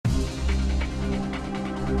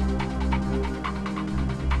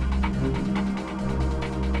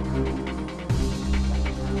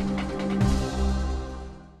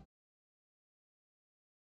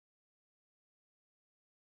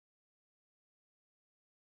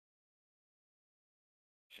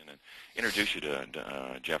presentation and introduce you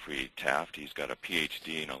to Jeffrey Taft. He's got a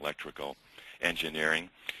PhD in electrical engineering.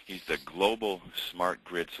 He's the global smart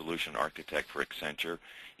grid solution architect for Accenture.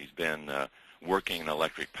 He's been working in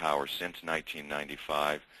electric power since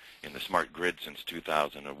 1995, in the smart grid since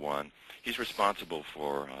 2001. He's responsible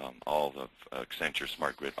for all of Accenture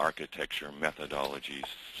smart grid architecture, methodologies,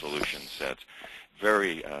 solution sets.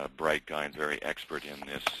 Very bright guy and very expert in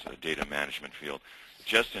this data management field.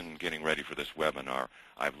 Just in getting ready for this webinar,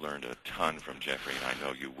 I've learned a ton from Jeffrey, and I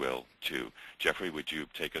know you will too. Jeffrey, would you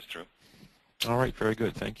take us through? All right, very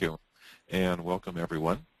good. Thank you. And welcome,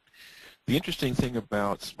 everyone. The interesting thing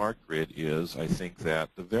about smart grid is I think that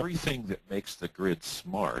the very thing that makes the grid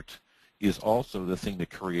smart is also the thing that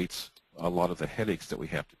creates a lot of the headaches that we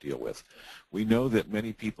have to deal with. We know that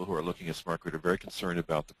many people who are looking at smart grid are very concerned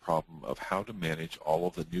about the problem of how to manage all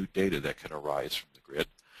of the new data that can arise from the grid.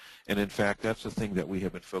 And in fact, that's the thing that we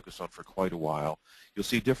have been focused on for quite a while. You'll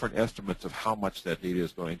see different estimates of how much that data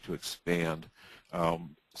is going to expand.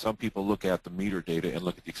 Some people look at the meter data and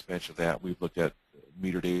look at the expansion of that. We've looked at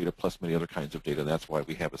meter data plus many other kinds of data. That's why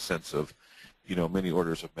we have a sense of, many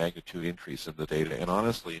orders of magnitude increase in the data. And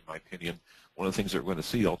honestly, in my opinion, one of the things that we're going to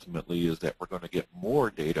see ultimately is that we're going to get more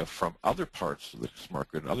data from other parts of the smart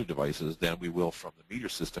grid and other devices than we will from the meter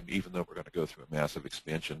system, even though we're going to go through a massive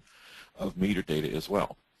expansion of meter data as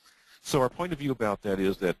well. So our point of view about that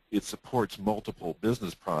is that it supports multiple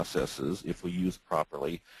business processes if we use it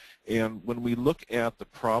properly. And when we look at the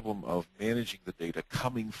problem of managing the data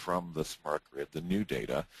coming from the smart grid, the new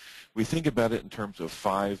data, we think about it in terms of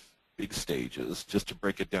 5 big stages, just to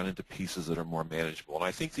break it down into pieces that are more manageable. And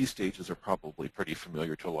I think these stages are probably pretty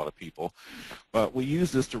familiar to a lot of people. But we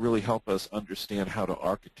use this to really help us understand how to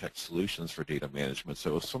architect solutions for data management.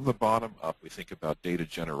 So from the bottom up, we think about data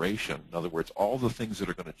generation. In other words, all the things that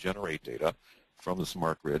are going to generate data from the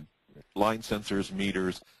smart grid, line sensors,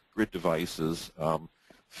 meters, grid devices,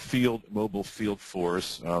 mobile field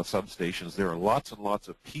force, substations. There are lots and lots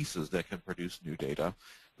of pieces that can produce new data.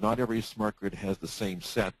 Not every smart grid has the same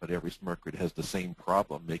set, but every smart grid has the same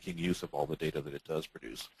problem making use of all the data that it does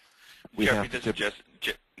produce. Jeffrey, this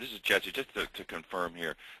is Jesse. Just to confirm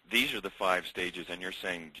here, these are the 5 stages, and you're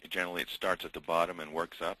saying generally it starts at the bottom and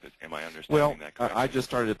works up? Am I understanding that correctly? I just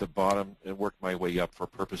started at the bottom and worked my way up for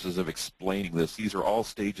purposes of explaining this. These are all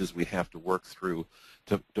stages we have to work through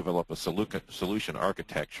to develop a solution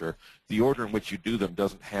architecture. The order in which you do them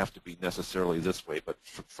doesn't have to be necessarily this way, but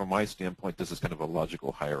from my standpoint, this is kind of a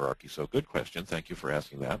logical hierarchy. So good question. Thank you for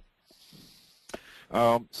asking that.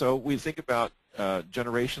 So we think about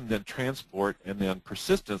generation, then transport, and then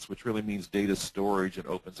persistence, which really means data storage and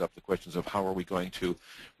opens up the questions of how are we going to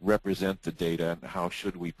represent the data and how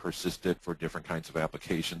should we persist it for different kinds of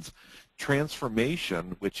applications.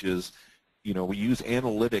 Transformation, which is, we use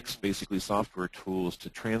analytics, basically software tools, to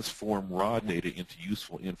transform raw data into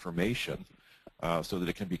useful information so that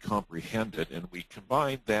it can be comprehended, and we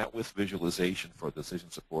combine that with visualization for decision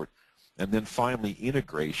support. And then finally,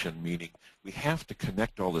 integration, meaning we have to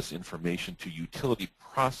connect all this information to utility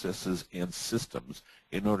processes and systems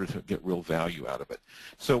in order to get real value out of it.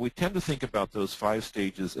 So we tend to think about those 5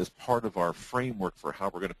 stages as part of our framework for how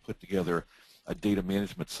we're going to put together a data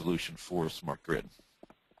management solution for a smart grid.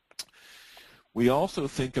 We also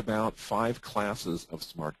think about 5 classes of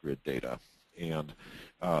smart grid data. And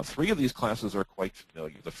 3 of these classes are quite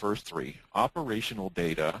familiar. The first 3, operational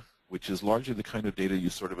data, which is largely the kind of data you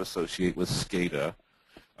sort of associate with SCADA,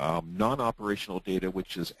 non-operational data,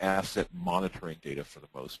 which is asset monitoring data for the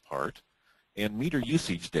most part, and meter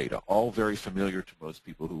usage data, all very familiar to most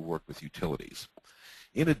people who work with utilities.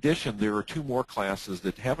 In addition, there are 2 more classes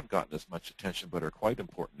that haven't gotten as much attention but are quite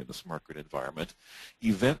important in the smart grid environment.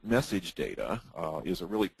 Event message data is a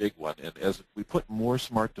really big one, and as we put more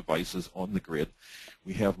smart devices on the grid,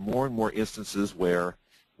 we have more and more instances where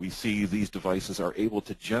we see these devices are able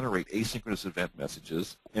to generate asynchronous event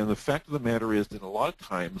messages. And the fact of the matter is that a lot of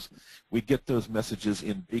times we get those messages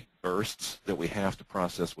in big bursts that we have to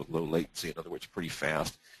process with low latency, in other words, pretty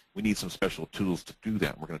fast. We need some special tools to do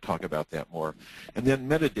that. We're going to talk about that more. And then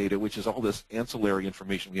metadata, which is all this ancillary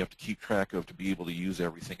information we have to keep track of to be able to use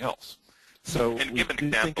everything else. So and we do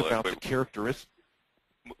think about the characteristics.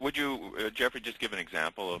 Would you, Jeffrey, just give an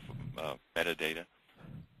example of metadata?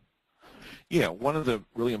 Yeah, one of the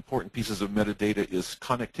really important pieces of metadata is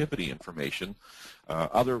connectivity information.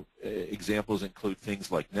 Other examples include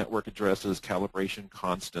things like network addresses, calibration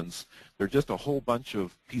constants. There are just a whole bunch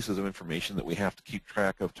of pieces of information that we have to keep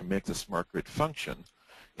track of to make the smart grid function.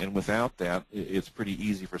 And without that, it's pretty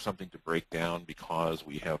easy for something to break down because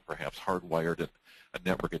we have perhaps hardwired a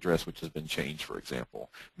network address which has been changed, for example.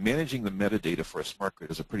 Managing the metadata for a smart grid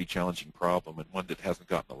is a pretty challenging problem and one that hasn't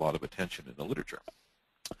gotten a lot of attention in the literature.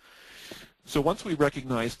 So once we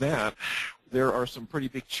recognize that, there are some pretty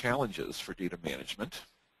big challenges for data management.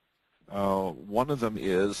 One of them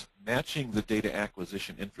is matching the data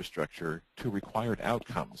acquisition infrastructure to required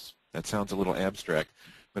outcomes. That sounds a little abstract,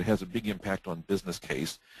 but it has a big impact on business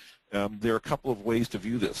case. There are a couple of ways to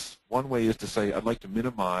view this. One way is to say, I'd like to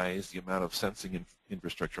minimize the amount of sensing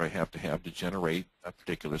infrastructure I have to generate a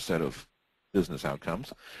particular set of business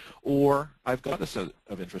outcomes. Or I've got a set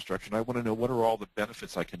of infrastructure and I want to know what are all the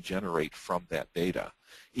benefits I can generate from that data.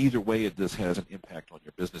 Either way, this has an impact on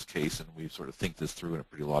your business case, and we sort of think this through in a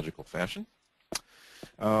pretty logical fashion.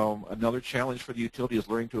 Another challenge for the utility is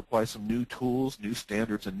learning to apply some new tools, new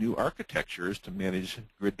standards, and new architectures to manage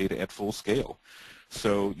grid data at full scale.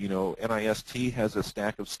 So, you know, NIST has a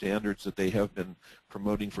stack of standards that they have been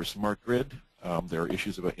promoting for smart grid. There are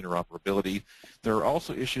issues about interoperability. There are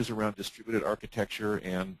also issues around distributed architecture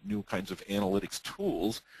and new kinds of analytics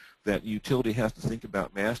tools that utility has to think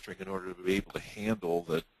about mastering in order to be able to handle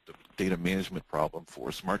the data management problem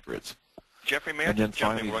for smart grids. Jeffrey, may I just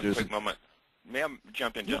jump in one quick moment? May I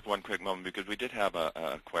jump in just one quick moment, because we did have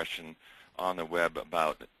a question on the web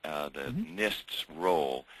about the NIST's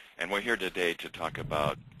role, and we're here today to talk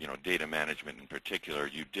about, you know, data management in particular.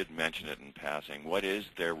 You did mention it in passing. What is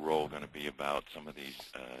their role going to be about some of these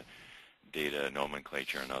data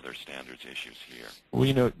nomenclature and other standards issues here? Well,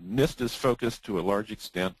 you know, NIST is focused to a large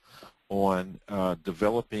extent on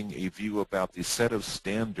developing a view about the set of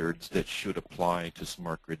standards that should apply to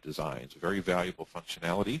smart grid designs. Very valuable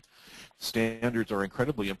functionality. Standards are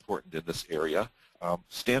incredibly important in this area.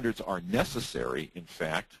 Standards are necessary, in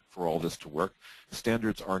fact, for all this to work.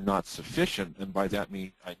 Standards are not sufficient, and by that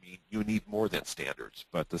I mean you need more than standards.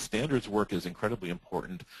 But the standards work is incredibly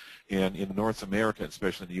important, and in North America,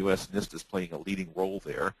 especially in the U.S., NIST is playing a leading role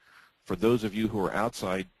there. For those of you who are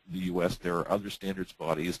outside the U.S., there are other standards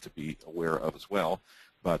bodies to be aware of as well.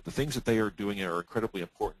 But the things that they are doing are incredibly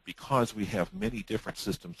important because we have many different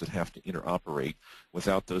systems that have to interoperate.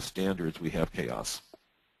 Without those standards, we have chaos.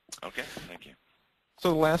 Okay, thank you. So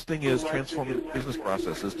the last thing is transforming business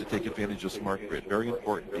processes to take advantage of smart grid. Very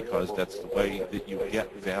important because that's the way that you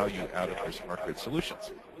get value out of your smart grid solutions.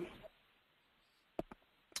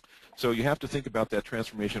 So you have to think about that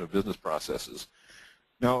transformation of business processes.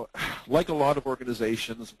 Now, like a lot of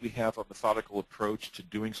organizations, we have a methodical approach to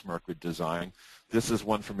doing smart grid design. This is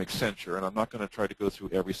one from Accenture, and I'm not going to try to go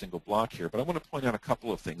through every single block here, but I want to point out a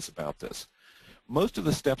couple of things about this. Most of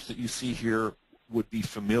the steps that you see here would be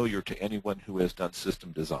familiar to anyone who has done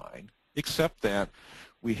system design, except that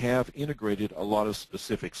we have integrated a lot of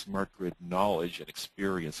specific smart grid knowledge and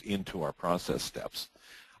experience into our process steps.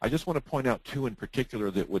 I just want to point out two in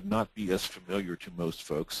particular that would not be as familiar to most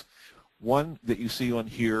folks. One that you see on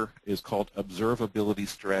here is called observability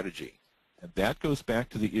strategy. And that goes back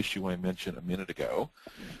to the issue I mentioned a minute ago,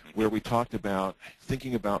 where we talked about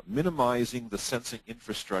thinking about minimizing the sensing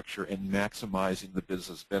infrastructure and maximizing the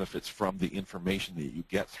business benefits from the information that you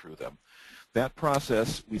get through them. That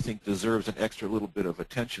process, we think, deserves an extra little bit of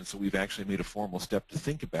attention, so we've actually made a formal step to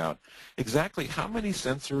think about exactly how many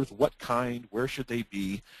sensors, what kind, where should they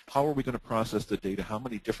be, how are we going to process the data, how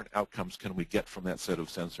many different outcomes can we get from that set of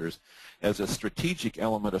sensors as a strategic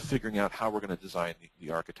element of figuring out how we're going to design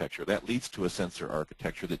the architecture. That leads to a sensor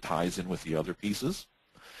architecture that ties in with the other pieces.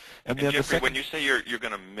 And then Jeffrey, when you say you're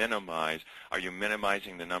going to minimize, are you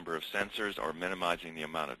minimizing the number of sensors or minimizing the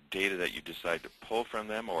amount of data that you decide to pull from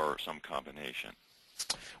them, or some combination?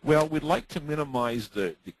 Well, we'd like to minimize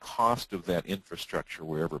the cost of that infrastructure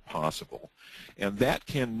wherever possible. And that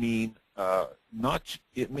can mean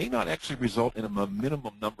it may not actually result in a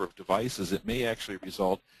minimum number of devices. It may actually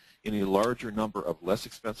result in a larger number of less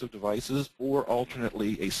expensive devices, or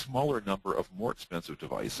alternately a smaller number of more expensive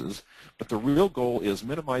devices. But the real goal is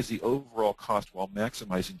minimize the overall cost while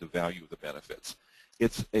maximizing the value of the benefits.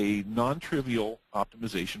 It's a non-trivial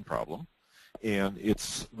optimization problem, and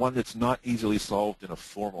it's one that's not easily solved in a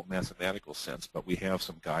formal mathematical sense, but we have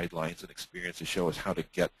some guidelines and experience to show us how to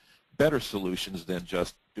get better solutions than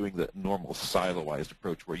just doing the normal siloized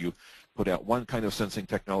approach where you put out one kind of sensing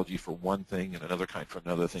technology for one thing and another kind for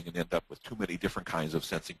another thing and end up with too many different kinds of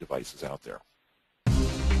sensing devices out there.